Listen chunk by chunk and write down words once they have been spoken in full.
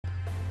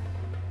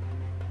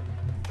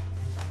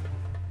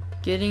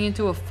Getting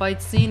into a fight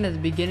scene at the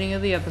beginning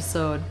of the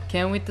episode.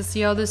 Can't wait to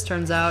see how this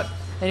turns out.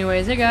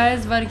 Anyways, hey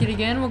guys, Vitakid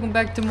again. Welcome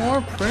back to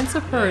more Prince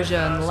of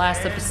Persia. In the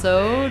last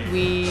episode,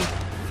 we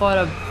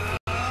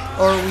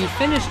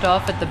finished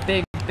off at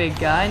the big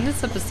guy. In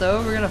this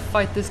episode, we're gonna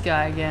fight this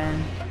guy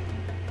again.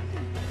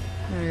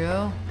 There we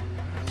go.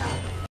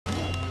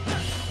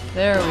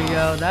 There we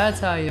go.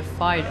 That's how you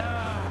fight him.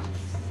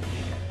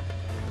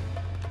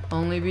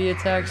 Only B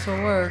attacks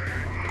will work.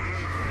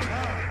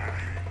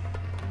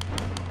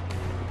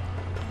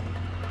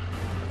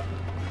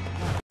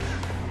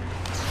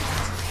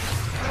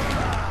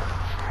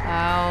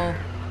 Ow.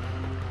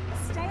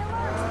 Stay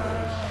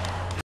alert.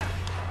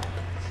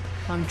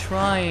 I'm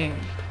trying.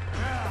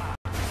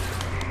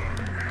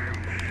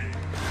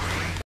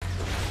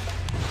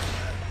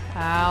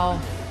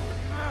 Ow.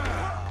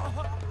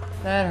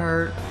 That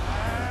hurt.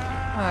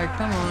 Alright,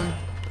 come on.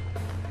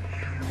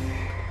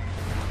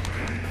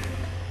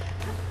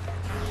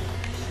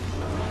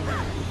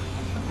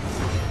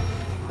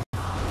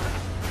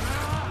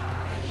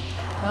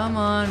 Come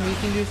on, we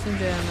can do some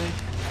damage.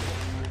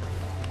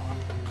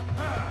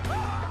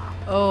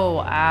 Oh,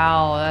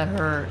 ow, that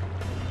hurt.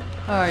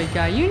 Alright,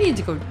 guy, you need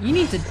to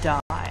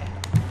die.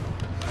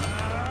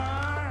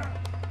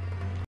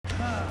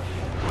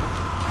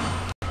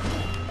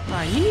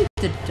 Alright, you need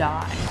to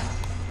die.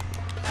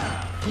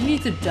 You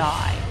need to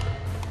die.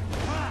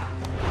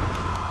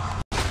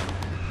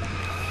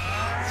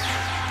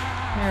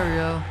 There we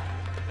go.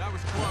 That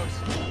was close.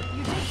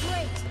 You did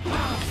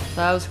great.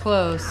 That was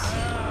close.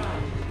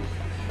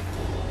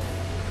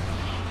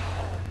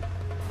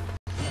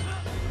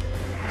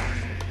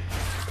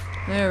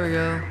 There we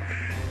go.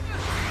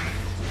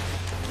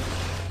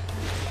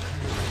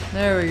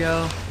 There we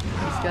go.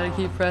 Just gotta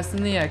keep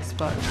pressing the X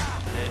button.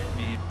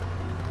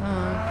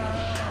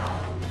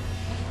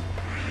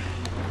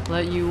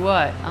 Let you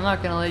what? I'm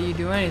not gonna let you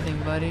do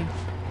anything, buddy.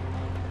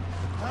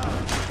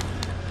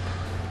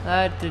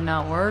 That did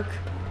not work.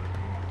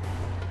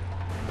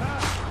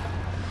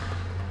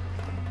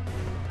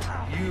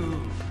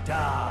 You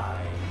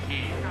die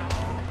here.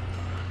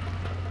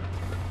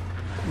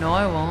 No,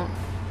 I won't.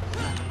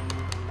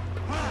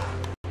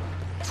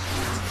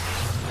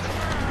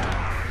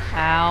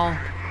 Ow.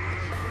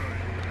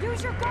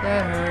 Use your gun.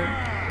 That hurt.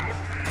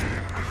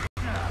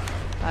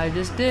 I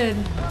just did.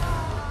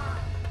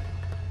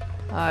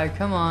 Alright,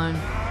 come on.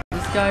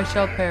 This guy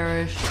shall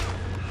perish.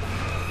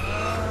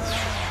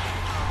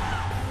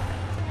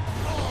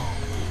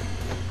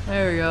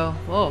 There we go.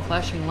 Whoa,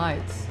 flashing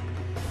lights.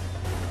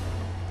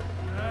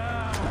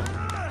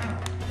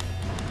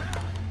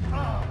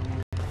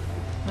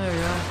 There we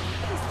go.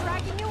 He's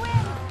dragging you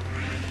in.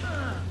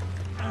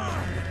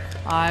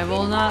 I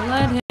will not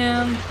let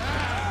him.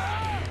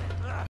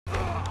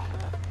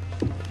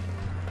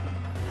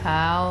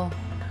 How?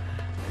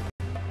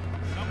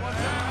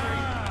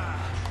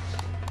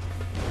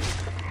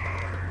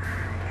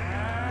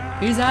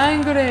 He's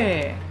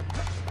angry.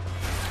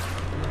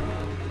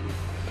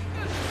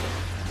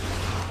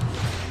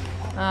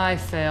 I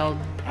failed.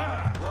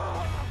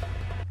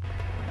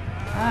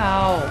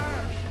 Ow.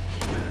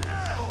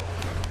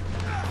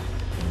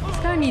 This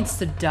guy needs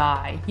to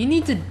die. You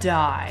need to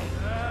die.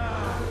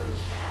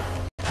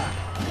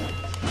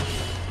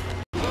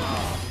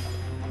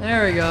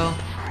 There we go.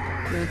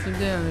 Doing some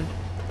damage.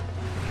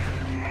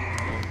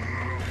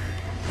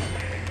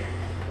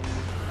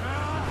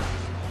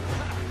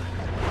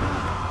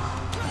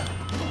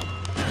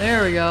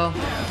 There we go.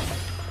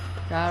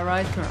 Got it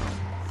right through him.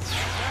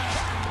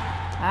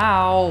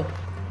 Ow.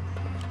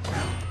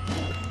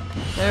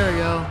 There we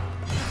go.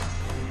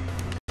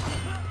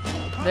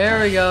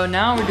 There we go.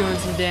 Now we're doing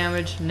some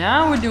damage.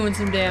 Now we're doing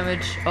some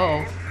damage.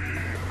 Uh-oh.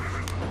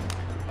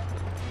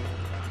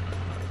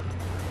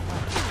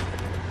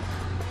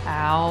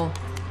 Ow.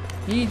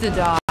 You need to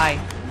die.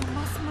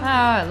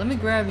 Ah, let me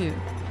grab you.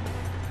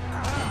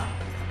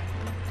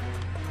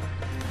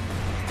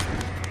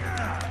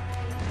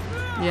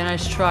 Yeah,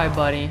 nice try,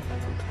 buddy.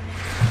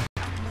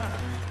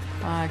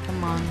 Alright,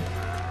 come on.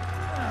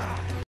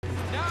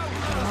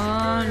 Come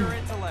on.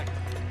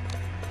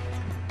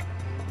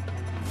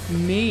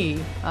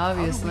 Me,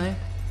 obviously.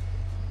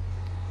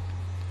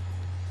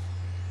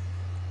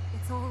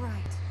 It's all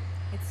right.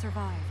 It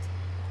survived.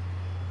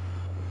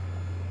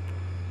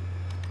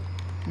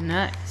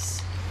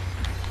 Nice.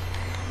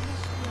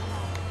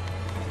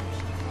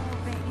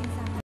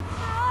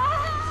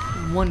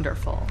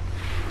 Wonderful.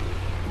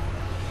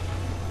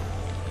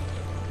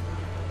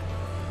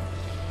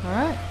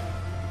 Alright.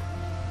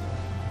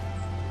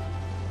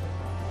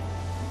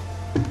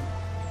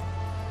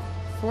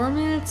 Four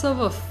minutes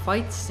of a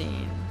fight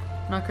scene.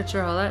 Not quite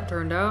sure how that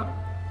turned out.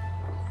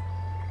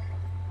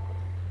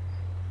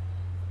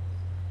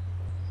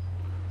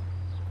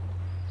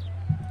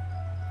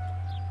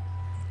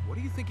 What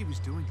do you think he was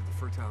doing to the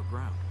fertile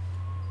ground?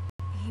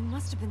 He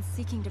must have been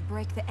seeking to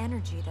break the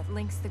energy that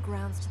links the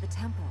grounds to the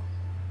temple.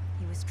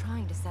 He was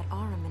trying to set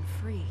Ahriman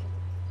free.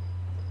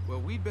 Well,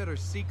 we'd better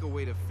seek a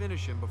way to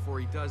finish him before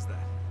he does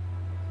that.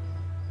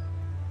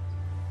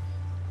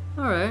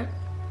 Alright.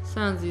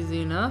 Sounds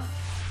easy enough.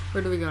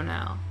 Where do we go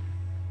now?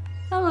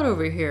 How about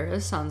over here?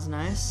 This sounds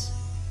nice.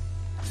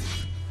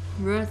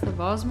 Breath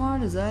of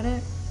Osmond, is that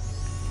it?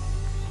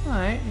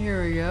 Alright,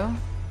 here we go.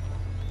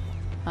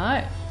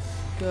 Alright,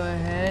 go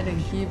ahead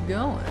and keep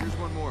going. Here's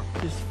one more.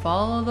 Just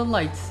follow the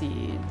light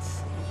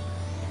seeds.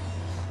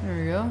 There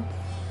we go.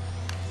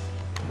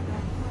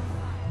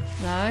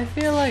 Now I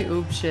feel like,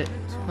 oops, shit,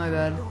 my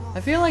bad. I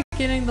feel like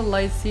getting the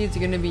light seeds are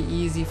gonna be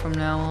easy from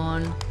now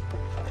on.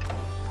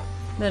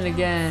 Then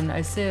again,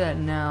 I say that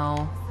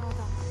now.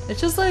 It's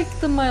just like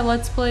my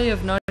Let's Play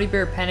of Naughty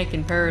Bear Panic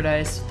in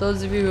Paradise.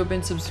 Those of you who have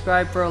been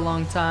subscribed for a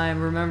long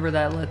time remember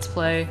that Let's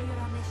Play.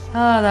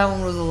 Ah, that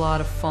one was a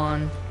lot of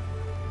fun.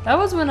 That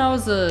was when I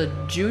was a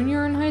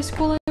junior in high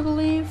school, I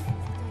believe?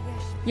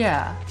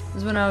 Yeah, it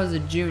was when I was a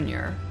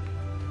junior.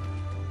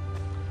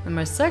 And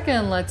my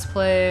second Let's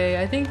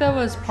Play, I think that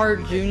was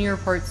part junior,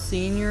 part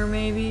senior,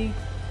 maybe?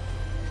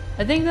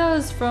 I think that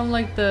was from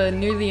like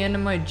near the end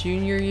of my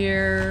junior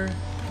year,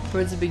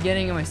 towards the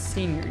beginning of my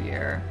senior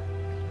year.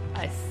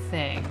 I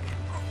think.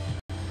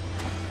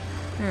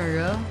 There we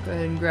go. Go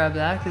ahead and grab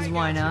that, because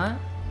why not?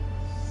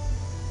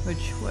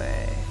 Which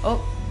way?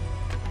 Oh!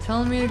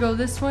 Telling me to go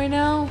this way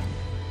now?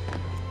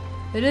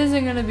 It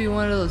isn't gonna be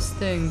one of those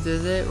things,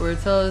 is it? Where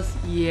it tells us,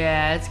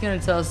 yeah, it's gonna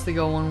tell us to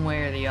go one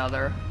way or the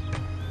other.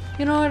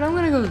 You know what? I'm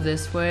gonna go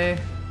this way.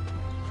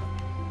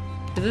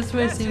 Because this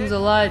way seems a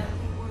lot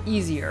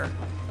easier.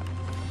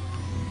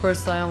 Of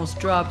course, I almost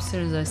drop as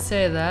soon as I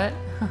say that.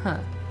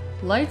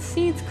 Light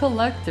Seeds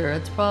Collector,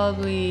 it's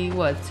probably,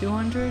 what,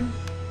 200?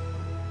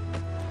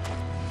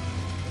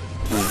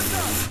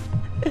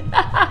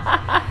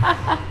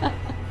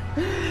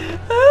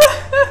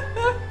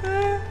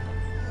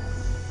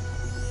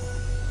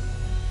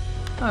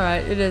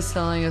 Alright, it is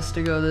telling us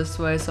to go this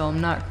way, so I'm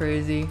not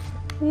crazy.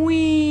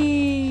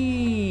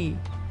 Whee!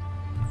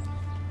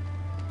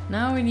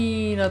 Now we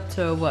need up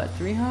to, what,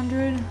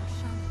 300?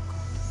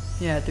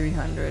 Yeah,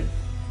 300.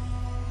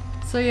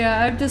 So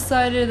yeah, I've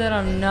decided that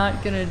I'm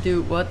not gonna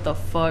do, what the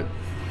fuck?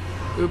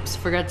 Oops,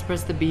 forgot to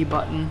press the B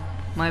button.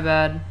 My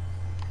bad.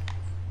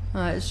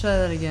 Alright, let's try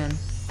that again.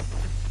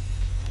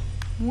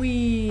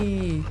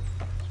 Whee!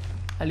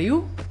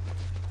 Hello?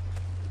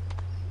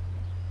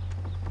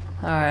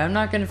 Alright, I'm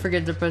not gonna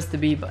forget to press the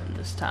B button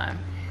this time.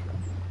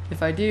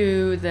 If I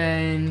do,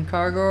 then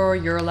Cargo,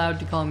 you're allowed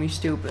to call me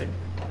stupid.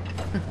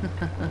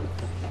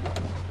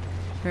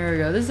 There we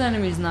go. This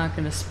enemy's not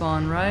gonna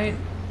spawn, right?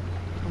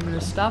 I'm gonna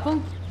stop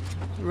him?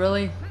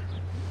 Really?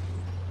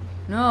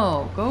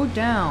 No, go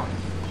down.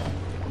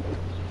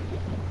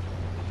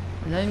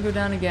 And then go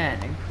down again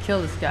and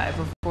kill this guy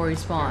before he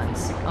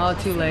spawns. Oh,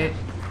 too late.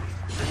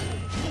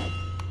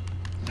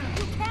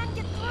 You can't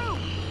get through.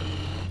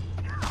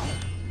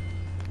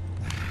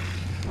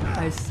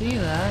 I see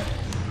that.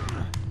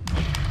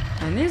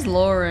 And these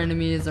lower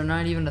enemies are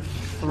not even a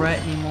threat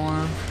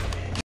anymore.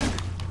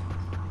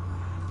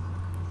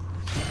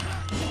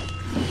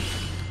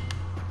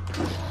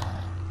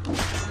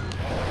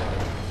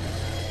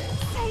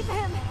 Save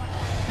him.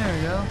 There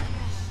we go.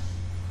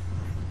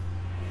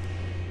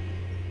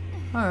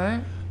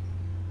 Alright.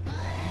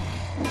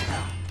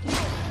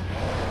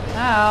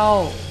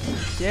 Ow!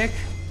 Dick.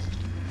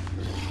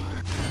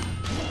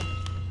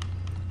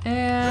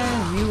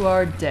 And you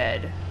are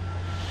dead.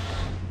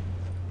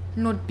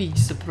 Not big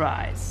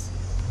surprise.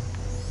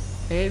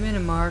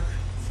 8-minute mark.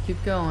 Let's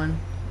keep going.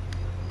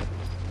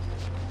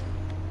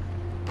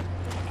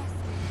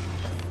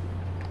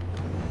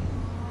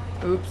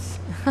 Oops.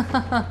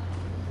 Oh,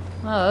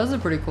 that was a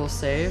pretty cool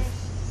save.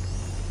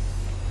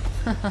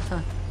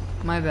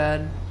 My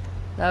bad.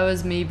 That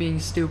was me being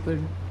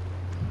stupid.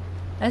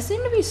 I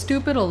seem to be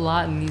stupid a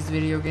lot in these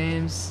video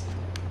games.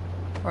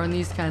 Or in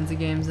these kinds of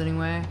games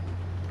anyway.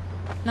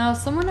 Now,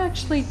 someone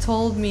actually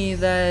told me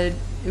that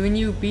when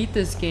you beat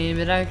this game,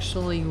 it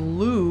actually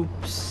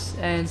loops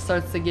and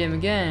starts the game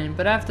again.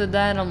 But after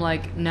that, I'm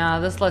like, nah,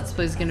 this Let's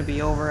Play is gonna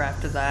be over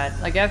after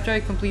that. Like, after I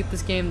complete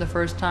this game the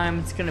first time,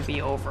 it's gonna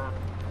be over.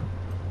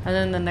 And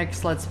then the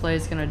next Let's Play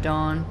is gonna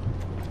dawn.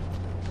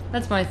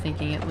 That's my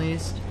thinking, at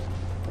least.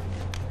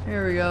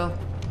 Here we go.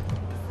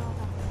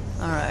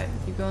 Alright,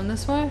 keep going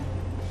this way?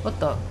 What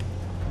the?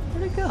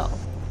 Where'd it go?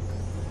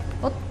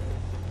 What?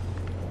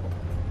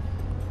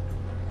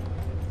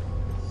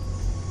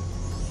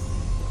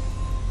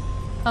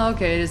 Oh,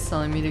 okay, it is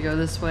telling me to go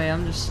this way.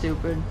 I'm just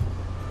stupid.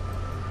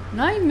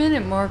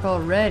 9-minute mark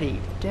already.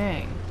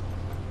 Dang.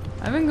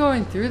 I've been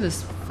going through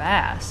this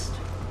fast.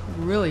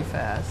 Really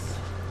fast.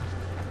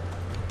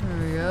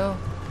 There we go.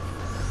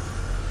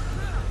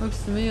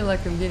 Looks to me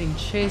like I'm getting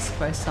chased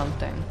by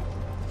something.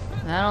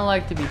 And I don't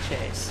like to be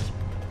chased.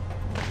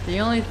 The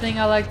only thing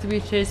I like to be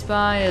chased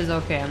by is,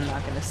 okay, I'm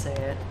not gonna say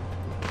it.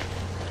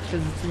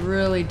 Because it's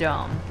really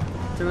dumb.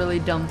 It's a really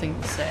dumb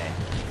thing to say.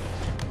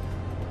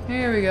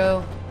 Here we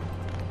go.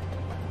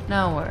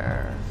 Now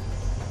where?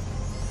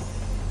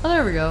 Oh,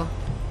 there we go.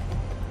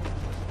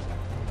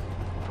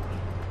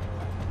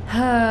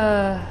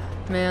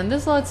 Man,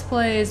 this Let's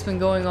Play has been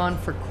going on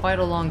for quite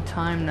a long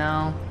time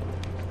now.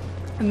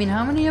 I mean,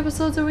 how many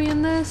episodes are we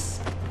in this?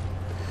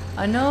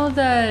 I know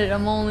that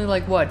I'm only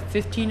like, what,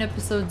 15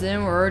 episodes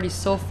in? We're already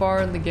so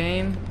far in the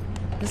game.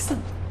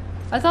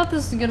 I thought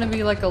this was gonna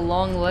be like a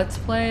long Let's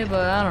Play,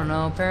 but I don't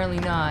know, apparently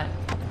not.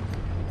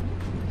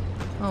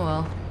 Oh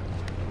well.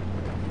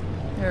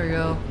 There we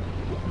go.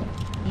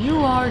 You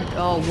are,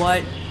 oh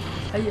what?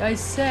 I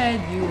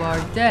said you are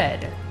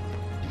dead.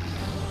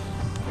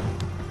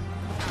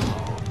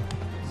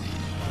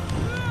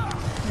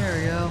 There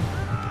we go.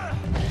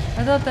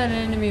 I thought that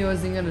enemy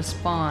wasn't gonna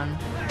spawn.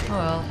 Oh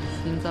well,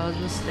 seems I was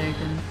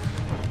mistaken.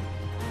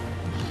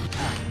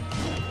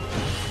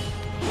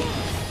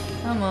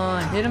 Come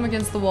on, hit him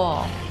against the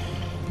wall.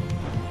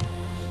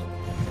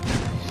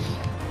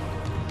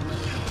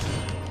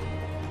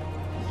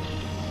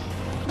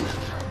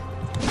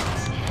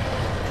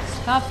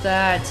 Stop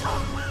that.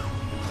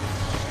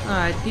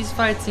 Alright, these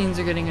fight scenes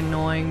are getting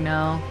annoying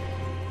now.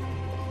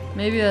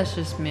 Maybe that's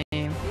just me.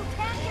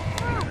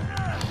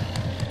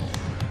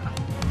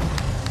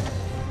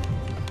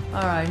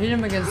 Alright, hit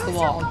him against the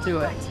wall. Do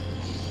it.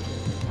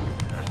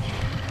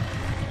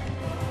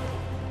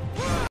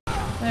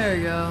 There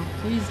we go.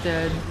 He's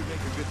dead. You make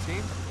a good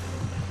team?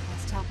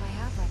 Best help I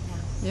have right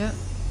now. Yep.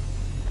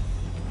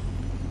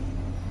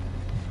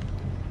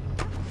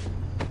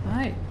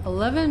 Alright,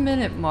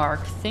 11-minute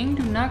mark. Thing,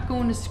 do not go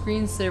into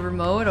screensaver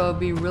mode. I'll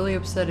be really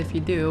upset if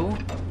you do.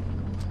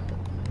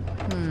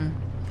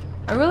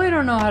 I really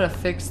don't know how to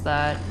fix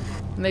that.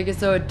 Make it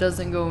so it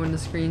doesn't go into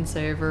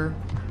screensaver.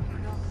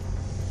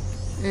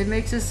 It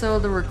makes it so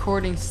the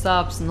recording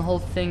stops and the whole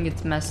thing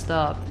gets messed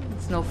up.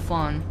 It's no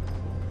fun.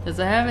 Because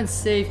I haven't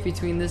saved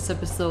between this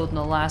episode and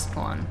the last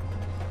one.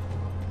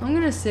 I'm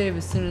gonna save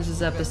as soon as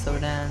this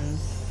episode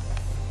ends.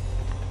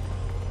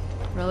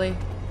 Really?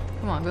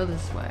 Come on, go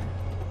this way.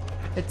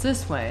 It's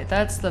this way.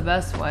 That's the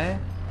best way.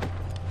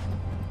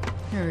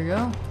 Here we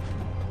go.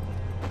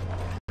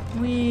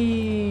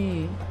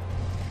 Whee!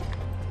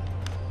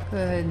 Go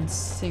ahead and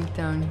sink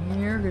down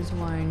here, because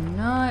why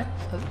not?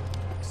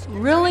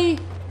 Really?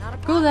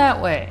 Go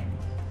that way.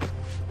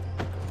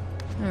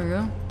 There we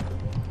go.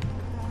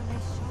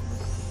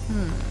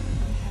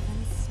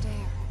 Heaven's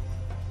stair.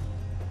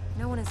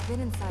 No one has been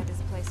inside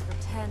this place for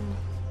 10,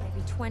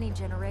 maybe 20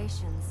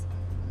 generations.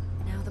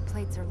 Now the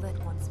plates are lit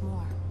once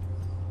more.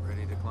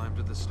 Ready to climb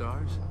to the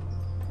stars?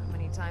 How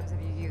many times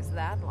have you used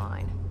that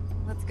line?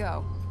 Let's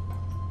go.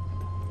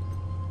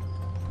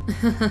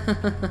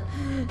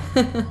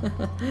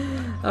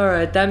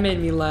 Alright, that made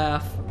me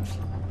laugh.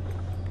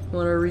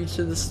 Wanna reach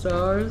to the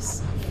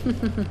stars?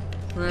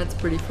 That's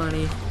pretty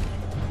funny.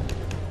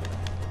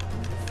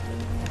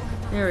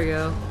 There we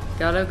go.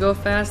 Gotta go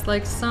fast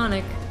like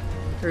Sonic.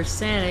 Or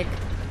Sonic,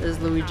 as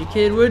Luigi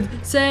Kid would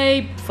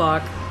say.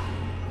 Fuck.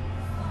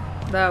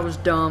 That was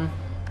dumb.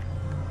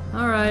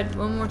 Alright,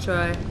 one more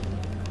try.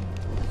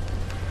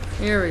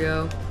 Here we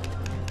go.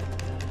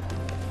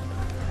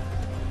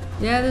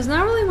 Yeah, there's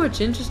not really much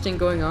interesting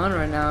going on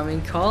right now. I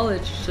mean,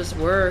 college is just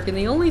work, and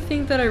the only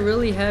thing that I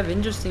really have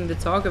interesting to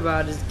talk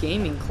about is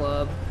Gaming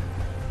Club.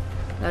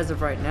 As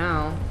of right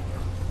now.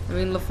 I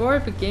mean, LaFour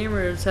Epic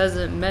Gamers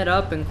hasn't met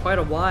up in quite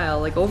a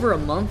while, like over a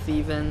month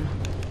even.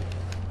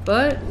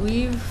 But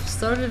we've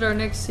started our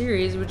next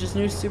series, which is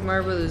New Super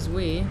Mario Bros.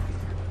 Wii.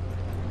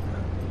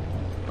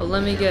 Oh,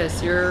 let me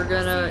guess, you're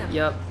gonna...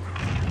 Yup.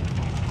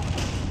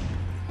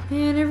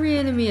 Man, every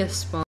enemy has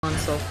spawned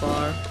so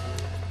far.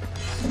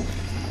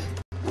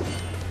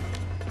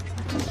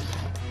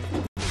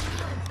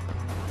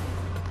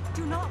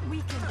 Do not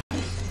weaken.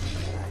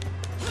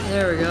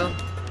 There we go.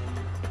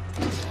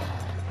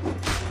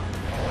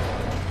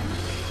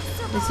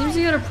 It seems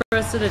you gotta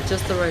press it at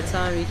just the right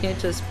time. You can't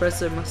just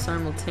press it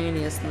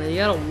simultaneously. You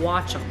gotta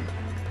watch them.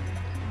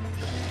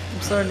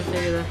 I'm starting to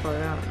figure that part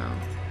out now.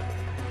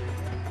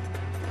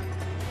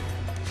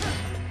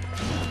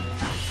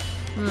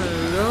 There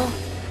we go.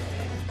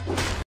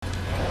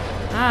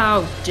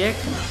 Ow, dick.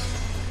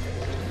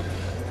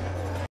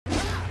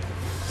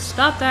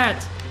 Stop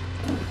that!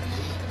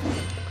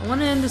 I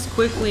want to end this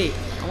quickly.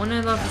 I want to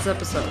end off this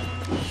episode.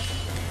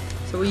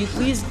 So will you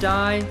please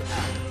die?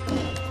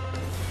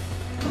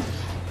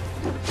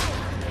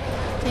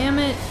 Damn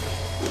it.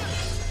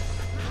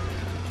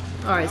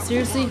 Alright,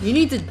 seriously? You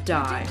need to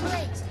die.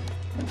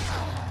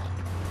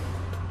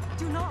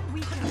 Do not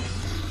weaken.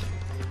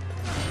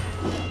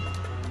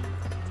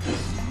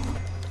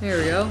 Here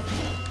we go.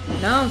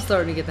 Now I'm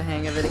starting to get the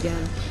hang of it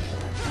again.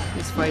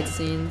 These fight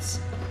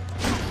scenes.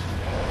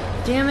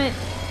 Damn it!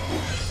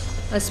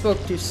 I spoke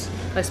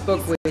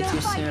way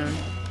too soon.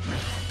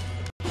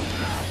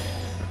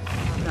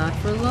 Not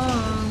for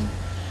long.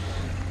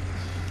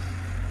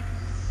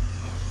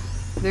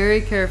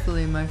 Very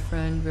carefully, my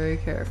friend, very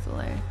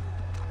carefully.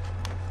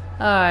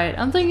 Alright,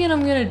 I'm thinking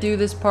I'm gonna do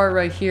this part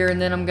right here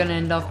and then I'm gonna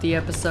end off the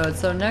episode.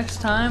 So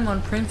next time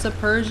on Prince of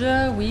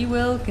Persia, we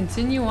will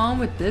continue on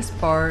with this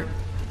part.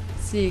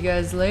 See you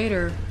guys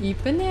later.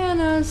 Eat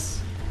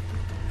bananas!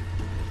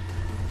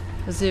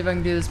 Let's see if I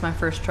can do this my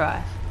first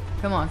try.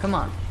 Come on, come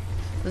on.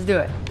 Let's do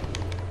it.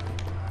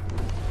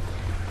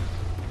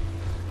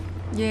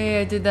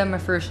 Yay, I did that my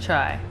first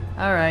try.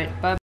 Alright, bye.